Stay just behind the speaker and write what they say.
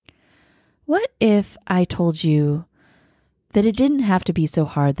What if I told you that it didn't have to be so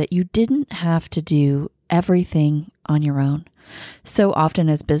hard, that you didn't have to do everything on your own? So often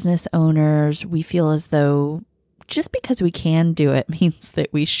as business owners, we feel as though just because we can do it means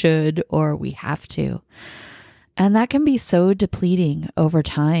that we should or we have to. And that can be so depleting over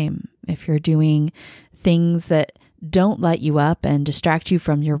time if you're doing things that don't light you up and distract you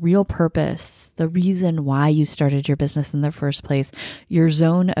from your real purpose, the reason why you started your business in the first place, your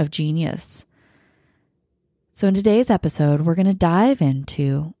zone of genius. So in today's episode, we're going to dive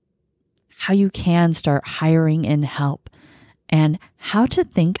into how you can start hiring in help and how to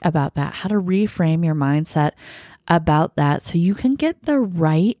think about that, how to reframe your mindset about that so you can get the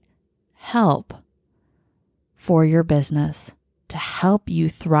right help for your business to help you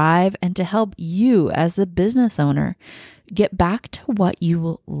thrive and to help you as a business owner get back to what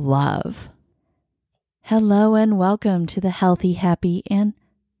you love. Hello and welcome to the Healthy, Happy, and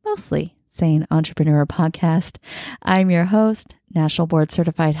Mostly Sane Entrepreneur Podcast. I'm your host, National Board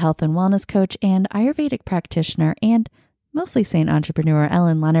Certified Health and Wellness Coach and Ayurvedic practitioner and mostly sane entrepreneur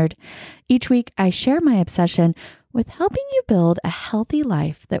Ellen Leonard. Each week, I share my obsession with helping you build a healthy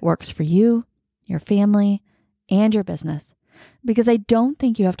life that works for you, your family, and your business. Because I don't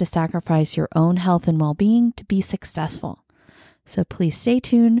think you have to sacrifice your own health and well-being to be successful. So please stay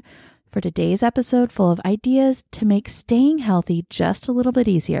tuned for today's episode full of ideas to make staying healthy just a little bit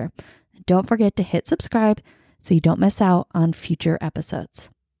easier. Don't forget to hit subscribe so you don't miss out on future episodes.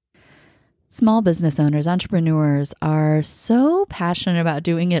 Small business owners, entrepreneurs are so passionate about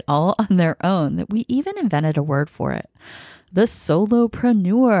doing it all on their own that we even invented a word for it. The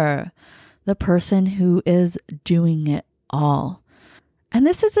solopreneur, the person who is doing it all. And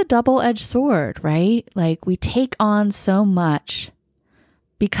this is a double-edged sword, right? Like we take on so much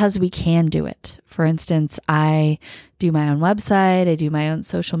because we can do it. For instance, I do my own website, I do my own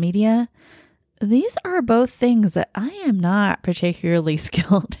social media. These are both things that I am not particularly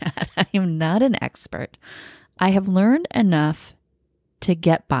skilled at. I am not an expert. I have learned enough to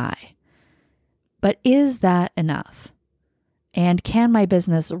get by. But is that enough? And can my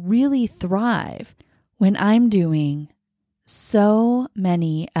business really thrive when I'm doing so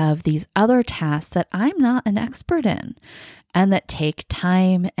many of these other tasks that I'm not an expert in and that take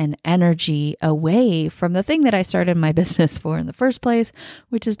time and energy away from the thing that I started my business for in the first place,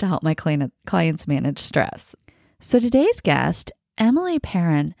 which is to help my clients manage stress. So today's guest, Emily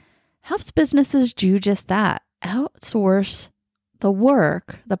Perron, helps businesses do just that, outsource the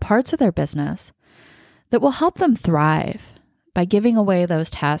work, the parts of their business that will help them thrive. By giving away those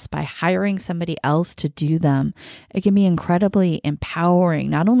tasks, by hiring somebody else to do them, it can be incredibly empowering,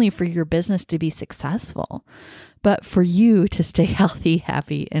 not only for your business to be successful, but for you to stay healthy,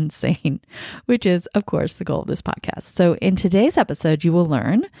 happy, and sane, which is, of course, the goal of this podcast. So in today's episode, you will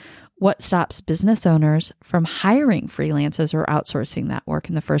learn what stops business owners from hiring freelancers or outsourcing that work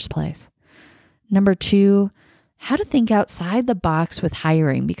in the first place. Number 2, how to think outside the box with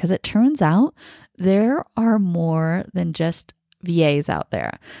hiring, because it turns out there are more than just VAs out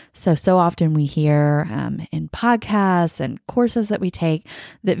there. So often we hear in podcasts and courses that we take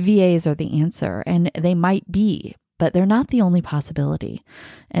that VAs are the answer, and they might be, but they're not the only possibility.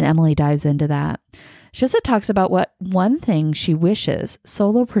 And Emily dives into that. She also talks about what one thing she wishes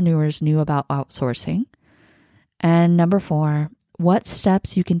solopreneurs knew about outsourcing. And number 4, what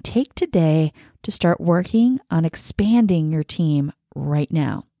steps you can take today to start working on expanding your team right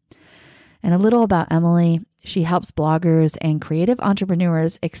now. And a little about Emily. She helps bloggers and creative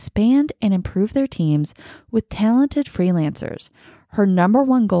entrepreneurs expand and improve their teams with talented freelancers. Her number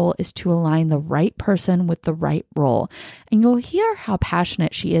 1 goal is to align the right person with the right role. And you'll hear how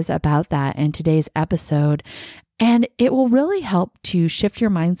passionate she is about that in today's episode. And it will really help to shift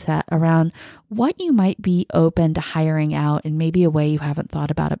your mindset around what you might be open to hiring out in maybe a way you haven't thought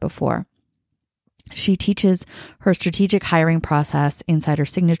about it before. She teaches her strategic hiring process inside her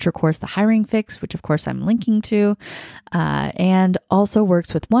signature course, The Hiring Fix, which of course I'm linking to, and also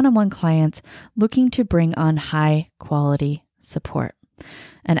works with one-on-one clients looking to bring on high quality support.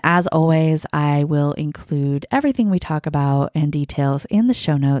 And as always, I will include everything we talk about and details in the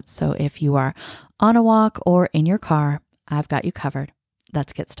show notes. So if you are on a walk or in your car, I've got you covered.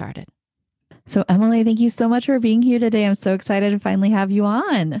 Let's get started. So Emily, thank you so much for being here today. I'm so excited to finally have you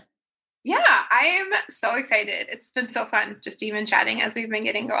on. Yeah, I am so excited. It's been so fun just even chatting as we've been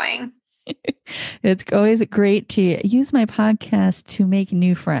getting going. It's always great to use my podcast to make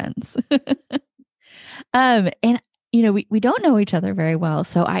new friends. And we don't know each other very well,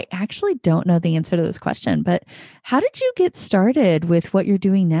 so I actually don't know the answer to this question, but how did you get started with what you're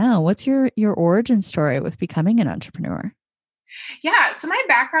doing now? What's your origin story with becoming an entrepreneur? Yeah. So my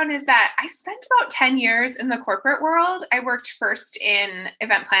background is that I spent about 10 years in the corporate world. I worked first in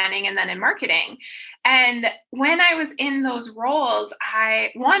event planning and then in marketing. And when I was in those roles,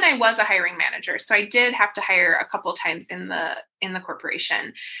 I was a hiring manager. So I did have to hire a couple times in the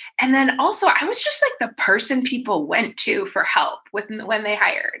corporation. And then also I was just like the person people went to for help with when they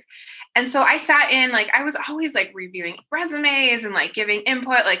hired. And so I sat in, like, I was always like reviewing resumes and like giving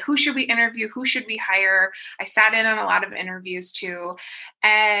input, like, who should we interview? Who should we hire? I sat in on a lot of interviews too.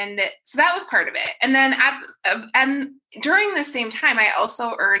 And so that was part of it. And then and during the same time, I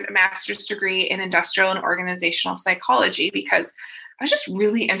also earned a master's degree in industrial and organizational psychology because I was just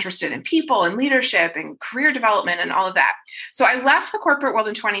really interested in people and leadership and career development and all of that. So I left the corporate world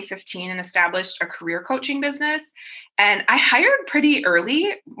in 2015 and established a career coaching business. And I hired pretty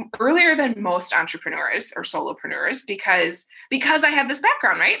earlier than most entrepreneurs or solopreneurs because I had this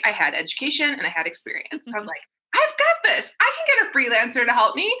background, right? I had education and I had experience. So I was like, I've got this. I can get a freelancer to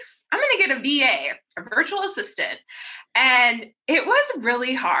help me. I'm going to get a VA, a virtual assistant. And it was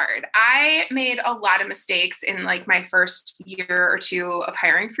really hard. I made a lot of mistakes in like my first year or two of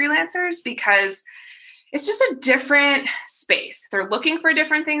hiring freelancers because it's just a different space. They're looking for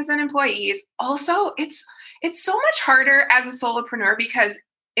different things than employees. Also, it's so much harder as a solopreneur because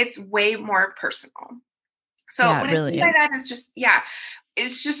it's way more personal. So Yeah, what it I really mean by is. that is just,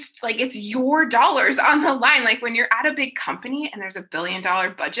 it's just like it's your dollars on the line. Like when you're at a big company and there's $1 billion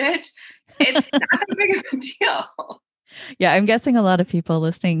budget, it's not that big of a deal. Yeah, I'm guessing a lot of people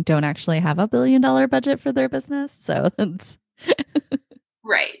listening don't actually have $1 billion budget for their business. So it's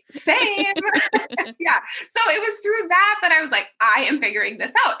Right. Same. Yeah. So it was through that I was like, I am figuring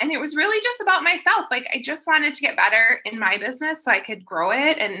this out. And it was really just about myself. Like I just wanted to get better in my business so I could grow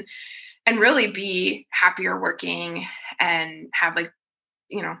it and really be happier working and have like,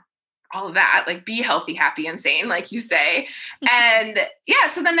 you know, all of that, like be healthy, happy, and sane, like you say. And yeah,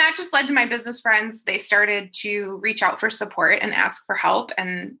 so then that just led to my business friends. They started to reach out for support and ask for help.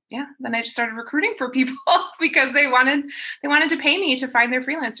 And yeah, then I just started recruiting for people because they wanted to pay me to find their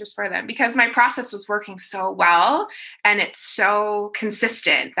freelancers for them because my process was working so well and it's so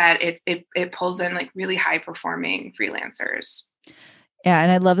consistent that it pulls in like really high performing freelancers. Yeah, and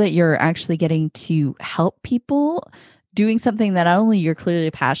I love that you're actually getting to help people doing something that not only you're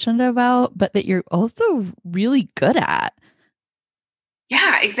clearly passionate about, but that you're also really good at.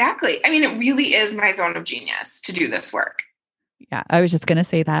 Yeah, exactly. I mean, it really is my zone of genius to do this work. Yeah, I was just gonna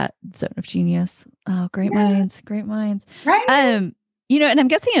say that zone of genius. Oh, great Yeah, minds, great minds. right. And I'm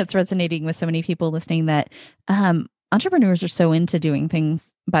guessing it's resonating with so many people listening that entrepreneurs are so into doing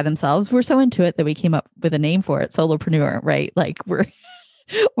things by themselves. We're so into it that we came up with a name for it, solopreneur, right? Like we're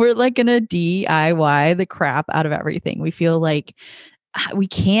like gonna DIY the crap out of everything. We feel like we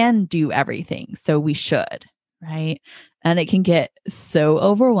can do everything, so we should, right? And it can get so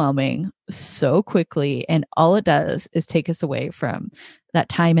overwhelming so quickly. And all it does is take us away from that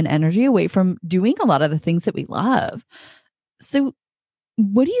time and energy, away from doing a lot of the things that we love. So,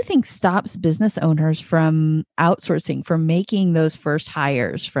 what do you think stops business owners from outsourcing, from making those first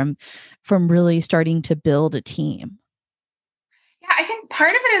hires, from really starting to build a team? Yeah, I think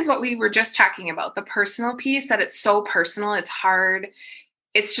part of it is what we were just talking about, the personal piece, that it's so personal. It's hard.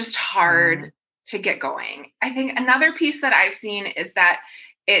 It's just Yeah. hard to get going. I think another piece that I've seen is that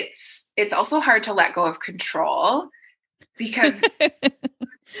it's also hard to let go of control because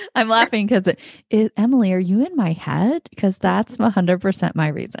I'm laughing because Emily, are you in my head? Because that's 100% my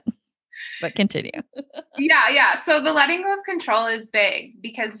reason. But continue. yeah. So the letting go of control is big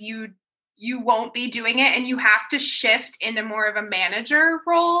because you won't be doing it and you have to shift into more of a manager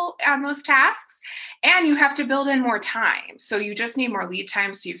role on those tasks and you have to build in more time. So you just need more lead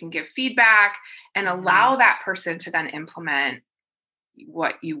time so you can give feedback and allow that person to then implement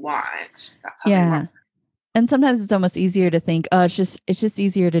what you want. That's how they Yeah. work. And sometimes it's almost easier to think, oh, it's just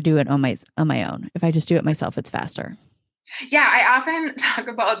easier to do it on my own. If I just do it myself, it's faster. Yeah, I often talk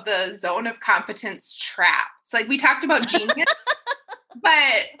about the zone of competence trap. It's like we talked about genius,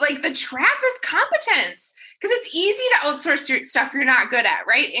 but like the trap is competence because it's easy to outsource your stuff you're not good at,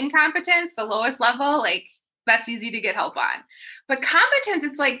 right? Incompetence, the lowest level, like that's easy to get help on. But competence,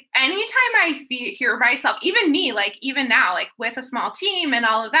 it's like anytime I hear myself, even me, like even now, like with a small team and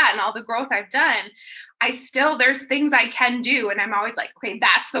all of that and all the growth I've done, there's things I can do. And I'm always like, okay,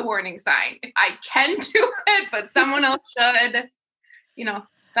 that's the warning sign. I can do it, but someone else should, you know,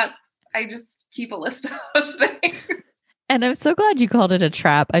 I just keep a list of those things. And I'm so glad you called it a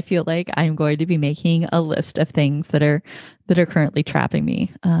trap. I feel like I'm going to be making a list of things that are currently trapping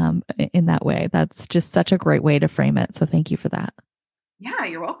me in that way. That's just such a great way to frame it. So thank you for that. Yeah,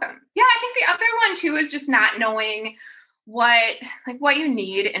 you're welcome. Yeah, I think the other one too is just not knowing what you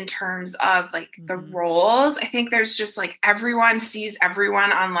need in terms of like the roles. I think there's just like everyone sees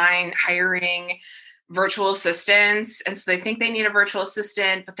everyone online hiring virtual assistants. And so they think they need a virtual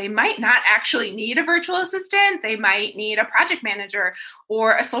assistant, but they might not actually need a virtual assistant. They might need a project manager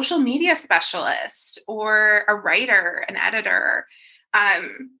or a social media specialist or a writer, an editor.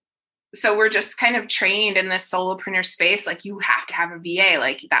 So we're just kind of trained in this solopreneur space. Like you have to have a VA,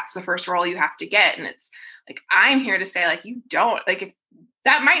 like that's the first role you have to get. And it's like, I'm here to say like, you don't like if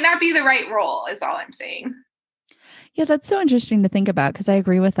that might not be the right role is all I'm saying. Yeah, that's so interesting to think about because I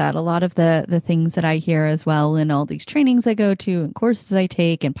agree with that. A lot of the things that I hear as well in all these trainings I go to and courses I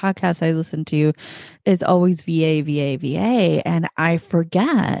take and podcasts I listen to is always VA, VA, VA. And I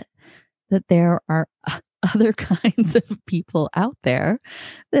forget that there are other kinds of people out there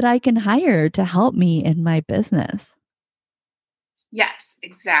that I can hire to help me in my business. Yes,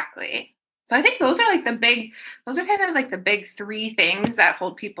 exactly. So I think those are kind of like the big three things that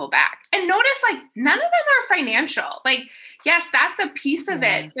hold people back. And notice like none of them are financial. Like, yes, that's a piece of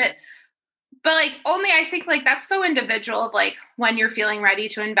it, but like only I think like that's so individual of like when you're feeling ready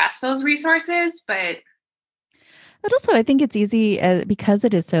to invest those resources. But also I think it's easy because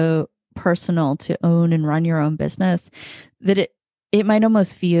it is so personal to own and run your own business that it might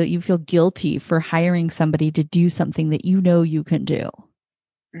almost you feel guilty for hiring somebody to do something that you know you can do.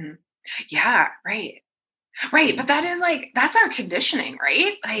 Yeah, right. Right. But that is like, that's our conditioning,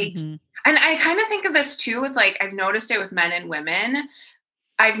 right? Like, and I kind of think of this too with like, I've noticed it with men and women.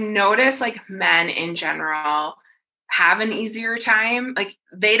 I've noticed like men in general have an easier time. Like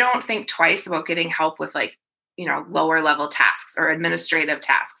they don't think twice about getting help with like, lower level tasks or administrative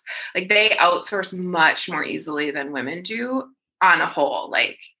tasks. Like they outsource much more easily than women do on a whole.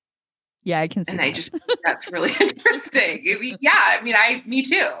 Like, yeah, I can see. And that. I just think that's really interesting. Me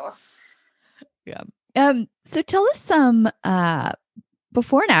too. Yeah. So tell us some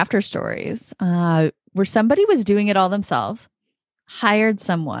before and after stories where somebody was doing it all themselves, hired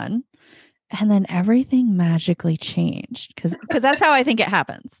someone, and then everything magically changed because that's how I think it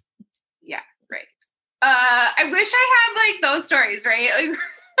happens. Yeah, right. I wish I had like those stories, right? Like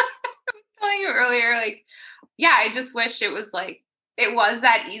I was telling you earlier, like, yeah, I just wish it was like it was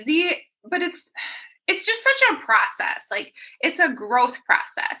that easy, but it's just such a process. Like it's a growth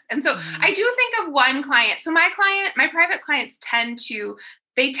process. And so I do think of one client. So my private clients tend to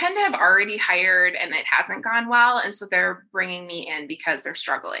have already hired and it hasn't gone well. And so they're bringing me in because they're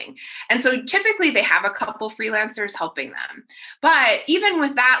struggling. And so typically they have a couple freelancers helping them. But even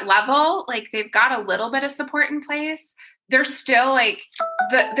with that level, like they've got a little bit of support in place. They're still like,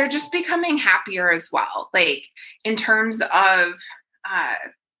 they're just becoming happier as well. Like in terms of,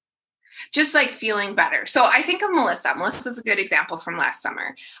 just like feeling better. So I think of Melissa. Melissa's a good example from last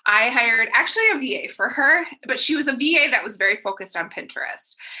summer. I hired actually a VA for her, but she was a VA that was very focused on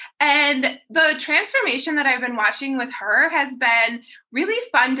Pinterest. And the transformation that I've been watching with her has been really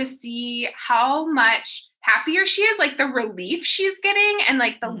fun to see how much happier she is, like the relief she's getting and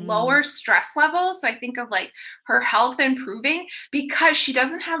like the lower stress level. So I think of like her health improving because she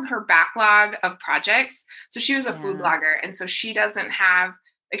doesn't have her backlog of projects. So she was a food blogger. And so she doesn't have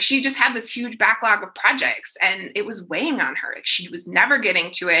she just had this huge backlog of projects and it was weighing on her. Like she was never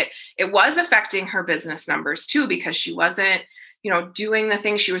getting to it. It was affecting her business numbers too, because she wasn't, doing the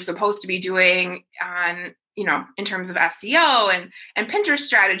things she was supposed to be doing on, in terms of SEO and Pinterest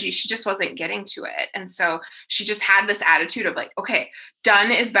strategy. She just wasn't getting to it. And so she just had this attitude of like, okay,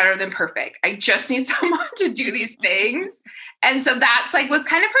 done is better than perfect. I just need someone to do these things. And so that's like was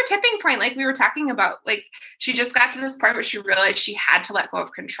kind of her tipping point, like we were talking about. Like she just got to this point where she realized she had to let go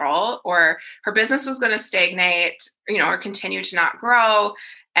of control or her business was going to stagnate, or continue to not grow.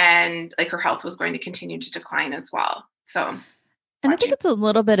 And like her health was going to continue to decline as well. So, and I think it's a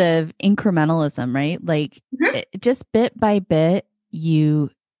little bit of incrementalism, right? Like just bit by bit, you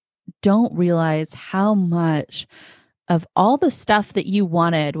don't realize how much of all the stuff that you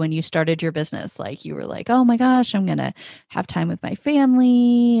wanted when you started your business. Like you were like, oh my gosh, I'm going to have time with my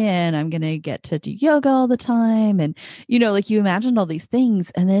family and I'm going to get to do yoga all the time. And, like you imagined all these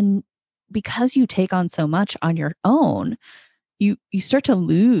things. And then because you take on so much on your own, you start to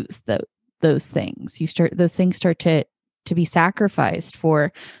lose those things. Those things start to be sacrificed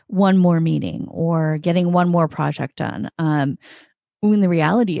for one more meeting or getting one more project done. When the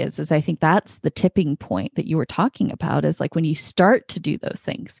reality is I think that's the tipping point that you were talking about is like when you start to do those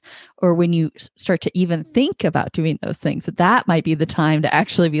things or when you start to even think about doing those things, that might be the time to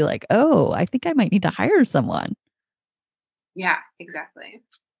actually be like, oh, I think I might need to hire someone. Yeah, exactly.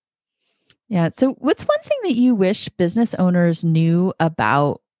 Yeah. So what's one thing that you wish business owners knew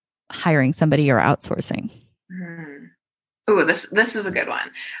about hiring somebody or outsourcing? Ooh, this is a good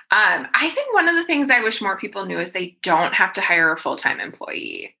one. I think one of the things I wish more people knew is they don't have to hire a full-time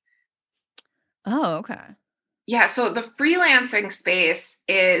employee. Oh, okay. Yeah, so the freelancing space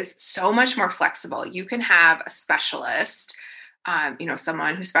is so much more flexible. You can have a specialist,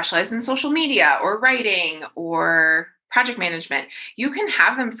 someone who specializes in social media or writing or project management. You can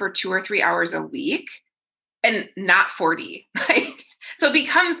have them for 2 or 3 hours a week and not 40. Like, so it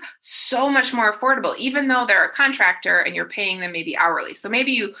becomes so much more affordable, even though they're a contractor and you're paying them maybe hourly. So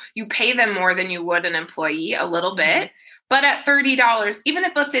maybe you pay them more than you would an employee a little Mhm. bit, but at $30, even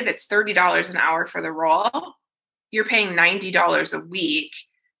if let's say that's $30 an hour for the role, you're paying $90 a week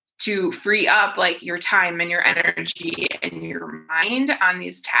to free up like your time and your energy and your mind on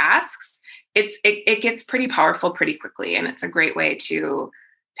these tasks. It gets pretty powerful pretty quickly, and it's a great way to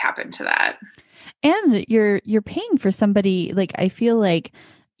tap into that. And you're paying for somebody, like, I feel like,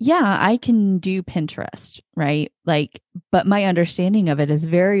 yeah, I can do Pinterest, right? Like, but my understanding of it is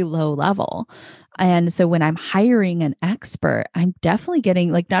very low level. And so when I'm hiring an expert, I'm definitely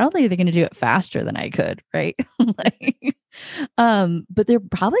getting, like, not only are they going to do it faster than I could, right? Like, but they're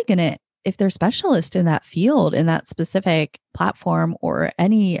probably going to, if they're specialists in that field, in that specific platform, or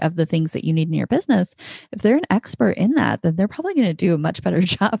any of the things that you need in your business, if they're an expert in that, then they're probably going to do a much better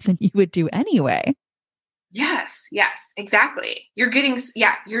job than you would do anyway. Yes, exactly. You're just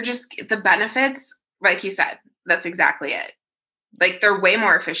the benefits, like you said, that's exactly it. Like they're way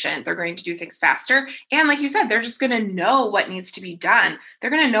more efficient. They're going to do things faster. And like you said, they're just going to know what needs to be done. They're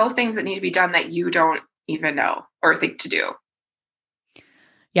going to know things that need to be done that you don't even know or think to do.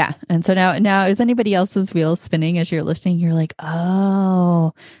 Yeah. And so now is anybody else's wheels spinning as you're listening? You're like,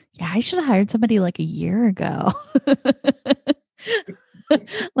 oh, yeah, I should have hired somebody like a year ago.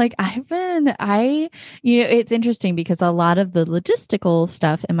 Like it's interesting because a lot of the logistical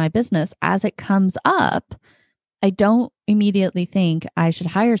stuff in my business, as it comes up, I don't immediately think I should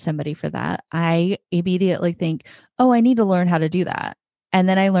hire somebody for that. I immediately think, oh, I need to learn how to do that. And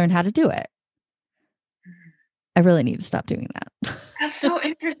then I learn how to do it. I really need to stop doing that. That's so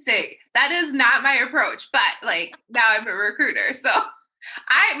interesting. That is not my approach, but like now I'm a recruiter. So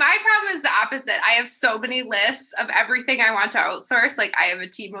my problem is the opposite. I have so many lists of everything I want to outsource. Like I have a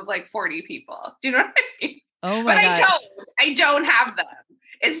team of like 40 people. Do you know what I mean? Oh But my gosh. I don't have them.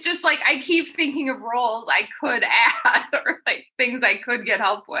 It's just like I keep thinking of roles I could add or like things I could get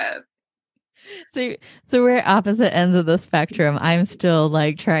help with. So, so we're at opposite ends of the spectrum. I'm still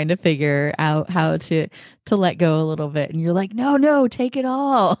like trying to figure out how to let go a little bit, and you're like, no, take it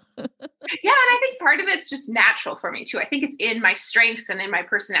all. Yeah, and I think part of it's just natural for me too. I think it's in my strengths and in my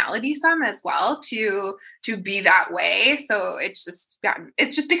personality some as well to be that way. So it's just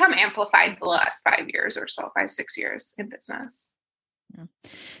become amplified the last 5 years or so, 5, 6 years in business. Yeah.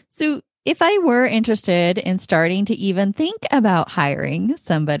 So, if I were interested in starting to even think about hiring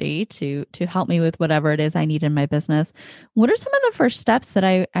somebody to help me with whatever it is I need in my business, what are some of the first steps that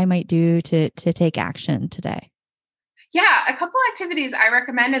I might do to take action today? Yeah, a couple activities I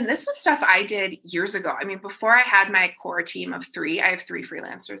recommend, and this was stuff I did years ago. I mean, before I had my core team of three, I have three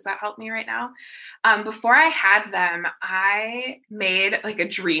freelancers that help me right now. Before I had them, I made like a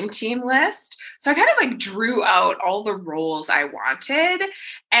dream team list. So I kind of like drew out all the roles I wanted,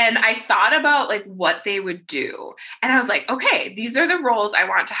 and I thought about like what they would do. And I was like, okay, these are the roles I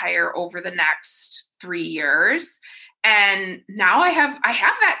want to hire over the next 3 years. And now I have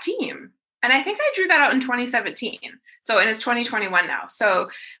that team. And I think I drew that out in 2017. So, and it's 2021 now. So,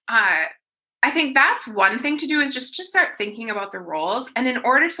 I think that's one thing to do is just to start thinking about the roles. And in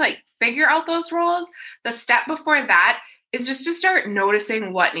order to like figure out those roles, the step before that is just to start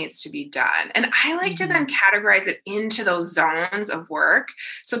noticing what needs to be done. And I like to then categorize it into those zones of work.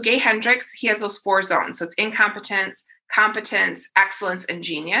 So Gay Hendricks, he has those 4 zones. So it's incompetence, competence, excellence, and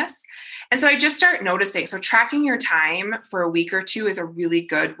genius. And so I just start noticing. So tracking your time for a week or two is a really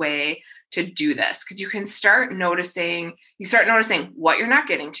good way to do this because you start noticing what you're not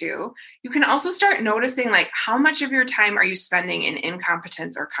getting to. You can also start noticing like how much of your time are you spending in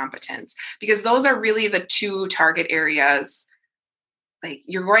incompetence or competence, because those are really the two target areas. Like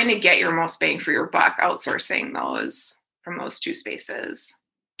you're going to get your most bang for your buck outsourcing those from those two spaces.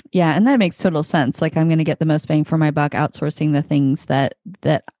 Yeah, and that makes total sense. Like I'm going to get the most bang for my buck outsourcing the things that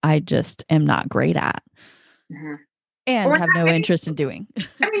I just am not great at Mm-hmm. and Or have no interest in doing.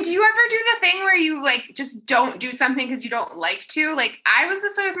 I mean, do you ever do the thing where you like just don't do something because you don't like to? Like I was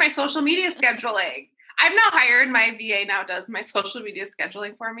this way with my social media scheduling. I've now hired my VA now does my social media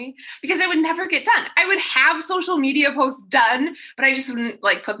scheduling for me because it would never get done. I would have social media posts done, but I just wouldn't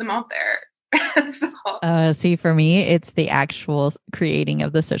like put them out there. So, See, for me, it's the actual creating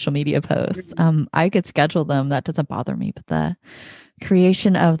of the social media posts. I could schedule them. That doesn't bother me, but the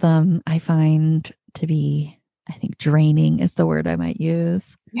creation of them, I find to be, I think, draining is the word I might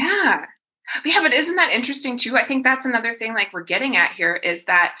use. yeah. Yeah, but isn't that interesting too? I think that's another thing like we're getting at here is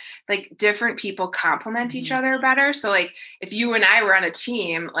that like different people complement each Mhm. other better. So like if you and I were on a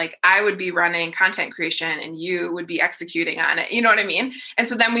team, like I would be running content creation and you would be executing on it. You know what I mean? And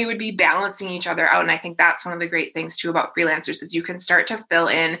so then we would be balancing each other out. And I think that's one of the great things too about freelancers is you can start to fill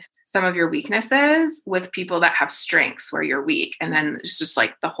in some of your weaknesses with people that have strengths where you're weak. And then it's just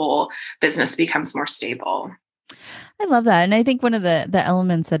like the whole business becomes more stable. I love that. And I think one of the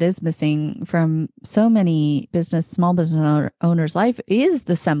elements that is missing from so many small business owners' life is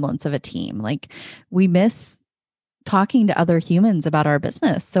the semblance of a team. Like we miss talking to other humans about our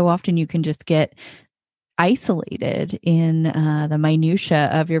business. So often you can just get isolated in the minutia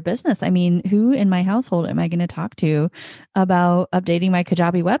of your business. I mean, who in my household am I going to talk to about updating my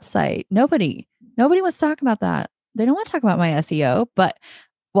Kajabi website? Nobody. Nobody wants to talk about that. They don't want to talk about my SEO, but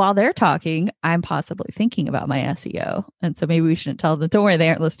while they're talking, I'm possibly thinking about my SEO. And so maybe we shouldn't tell them, don't worry, they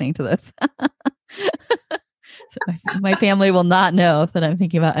aren't listening to this. So my family will not know that I'm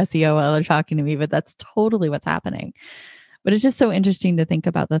thinking about SEO while they're talking to me, but that's totally what's happening. But it's just so interesting to think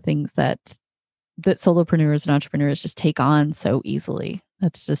about the things that solopreneurs and entrepreneurs just take on so easily.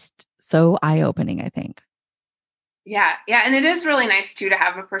 That's just so eye-opening, I think. Yeah. Yeah. And it is really nice too to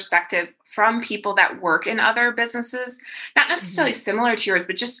have a perspective from people that work in other businesses, not necessarily similar to yours,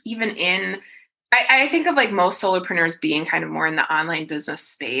 but just even in, I think of like most solopreneurs being kind of more in the online business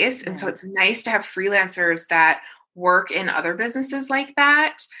space. And so Yeah. it's nice to have freelancers that work in other businesses like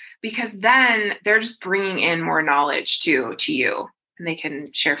that, because then they're just bringing in more knowledge to you and they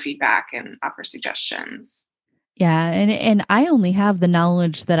can share feedback and offer suggestions. Yeah, and I only have the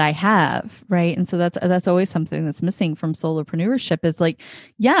knowledge that I have, right? And so that's always something that's missing from solopreneurship is like,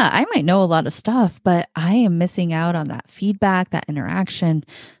 yeah, I might know a lot of stuff, but I am missing out on that feedback, that interaction,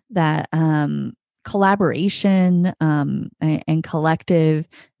 that collaboration, and collective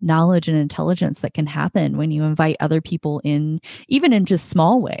knowledge and intelligence that can happen when you invite other people in, even in just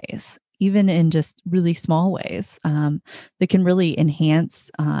small ways. Even in just really small ways, that can really enhance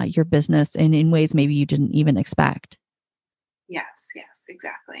your business and in ways maybe you didn't even expect. Yes. Yes,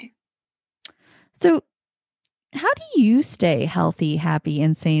 exactly. So, how do you stay healthy, happy,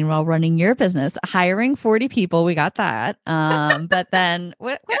 and sane while running your business? Hiring 40 people, we got that. But then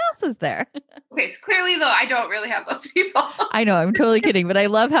what else is there? Okay. So clearly though, I don't really have those people. I know, I'm totally kidding, but I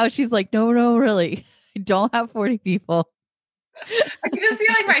love how she's like, no, no, really. I don't have 40 people. I can just see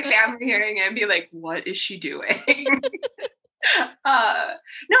like my family hearing it and be like, what is she doing? No,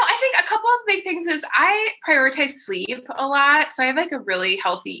 I think a couple of big things is I prioritize sleep a lot. So I have like a really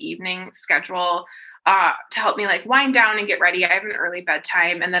healthy evening schedule to help me like wind down and get ready. I have an early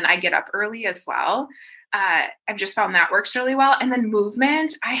bedtime and then I get up early as well. I've just found that works really well. And then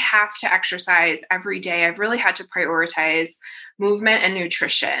movement, I have to exercise every day. I've really had to prioritize movement and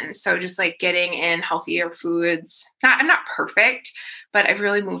nutrition. So just like getting in healthier foods. I'm not perfect, but I've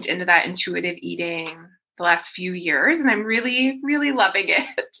really moved into that intuitive eating the last few years and I'm really, really loving it.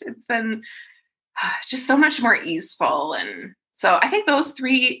 It's been just so much more easeful. And so I think those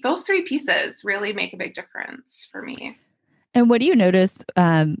three pieces really make a big difference for me. And what do you notice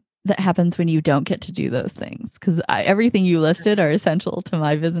that happens when you don't get to do those things? Because everything you listed are essential to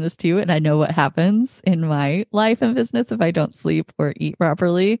my business too. And I know what happens in my life and business if I don't sleep or eat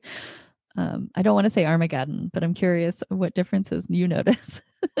properly. I don't want to say Armageddon, but I'm curious what differences you notice.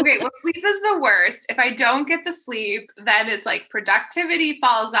 Okay, well, sleep is the worst. If I don't get the sleep, then it's like productivity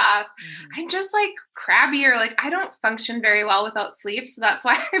falls off. I'm just like crabbier. Like I don't function very well without sleep. So that's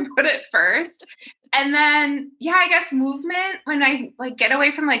why I put it first. And then, yeah, I guess movement, when I like get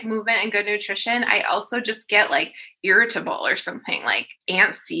away from like movement and good nutrition, I also just get like irritable or something like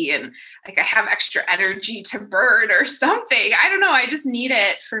antsy and like I have extra energy to burn or something. I don't know. I just need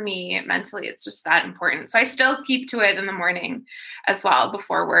it for me mentally. It's just that important. So I still keep to it in the morning as well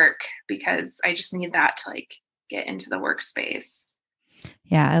before work because I just need that to like get into the workspace.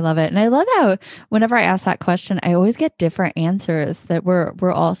 Yeah, I love it. And I love how whenever I ask that question, I always get different answers that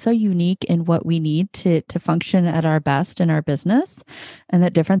we're all so unique in what we need to function at our best in our business and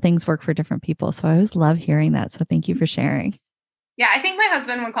that different things work for different people. So I always love hearing that. So thank you for sharing. Yeah, I think my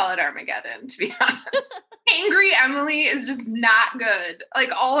husband would call it Armageddon, to be honest. Angry Emily is just not good,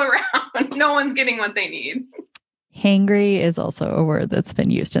 like all around. No one's getting what they need. Hangry is also a word that's been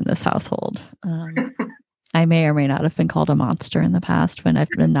used in this household. I may or may not have been called a monster in the past when I've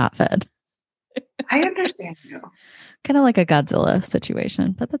been not fed. I understand you. Kind of like a Godzilla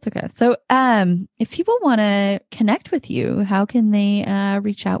situation, but that's okay. So, if people want to connect with you, how can they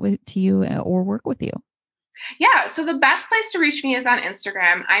reach out to you or work with you? Yeah. So the best place to reach me is on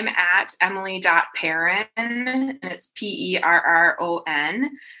Instagram. I'm at emily.perron, and it's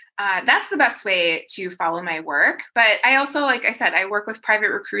Perron. That's the best way to follow my work. But I also, like I said, I work with private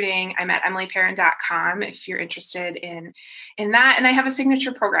recruiting. I'm at emilyperron.com if you're interested in that. And I have a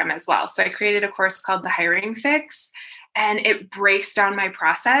signature program as well. So I created a course called The Hiring Fix. And it breaks down my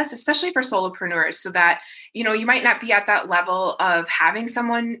process, especially for solopreneurs, so that, you might not be at that level of having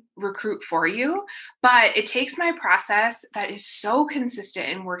someone recruit for you, but it takes my process that is so consistent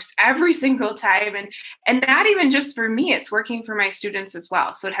and works every single time. And not even just for me, it's working for my students as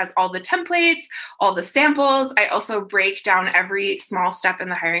well. So it has all the templates, all the samples. I also break down every small step in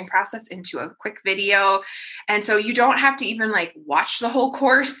the hiring process into a quick video. And so you don't have to even like watch the whole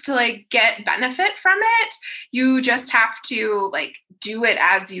course to like get benefit from it. You just have to like do it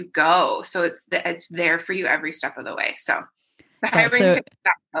as you go. So it's there for you every step of the way. So the hiring.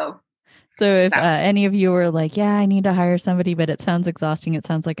 So if any of you were like, yeah, I need to hire somebody, but it sounds exhausting, it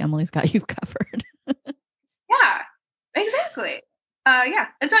sounds like Emily's got you covered. Yeah, exactly. Yeah.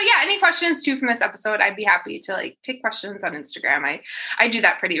 And so, yeah, any questions too from this episode, I'd be happy to like take questions on Instagram. I do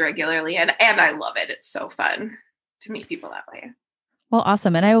that pretty regularly and I love it. It's so fun to meet people that way. Well,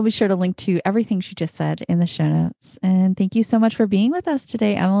 awesome. And I will be sure to link to everything she just said in the show notes. And thank you so much for being with us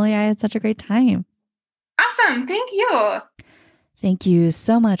today, Emily. I had such a great time. Awesome. Thank you. Thank you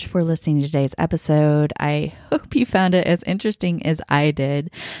so much for listening to today's episode. I hope you found it as interesting as I did.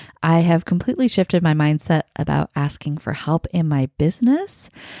 I have completely shifted my mindset about asking for help in my business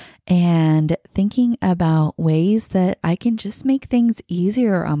and thinking about ways that I can just make things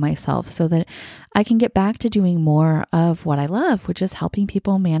easier on myself so that I can get back to doing more of what I love, which is helping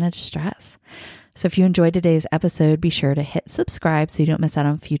people manage stress. So if you enjoyed today's episode, be sure to hit subscribe so you don't miss out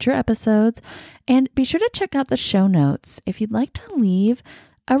on future episodes. And be sure to check out the show notes. If you'd like to leave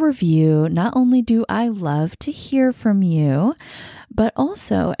a review, not only do I love to hear from you, but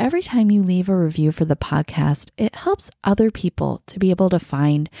also every time you leave a review for the podcast, it helps other people to be able to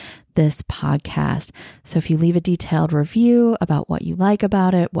find this podcast. So if you leave a detailed review about what you like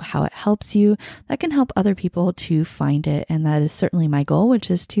about it, how it helps you, that can help other people to find it. And that is certainly my goal,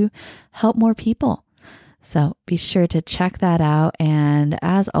 which is to help more people. So be sure to check that out. And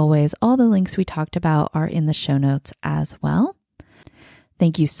as always, all the links we talked about are in the show notes as well.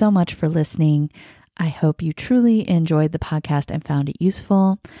 Thank you so much for listening. I hope you truly enjoyed the podcast and found it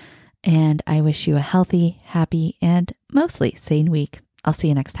useful. And I wish you a healthy, happy, and mostly sane week. I'll see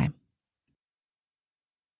you next time.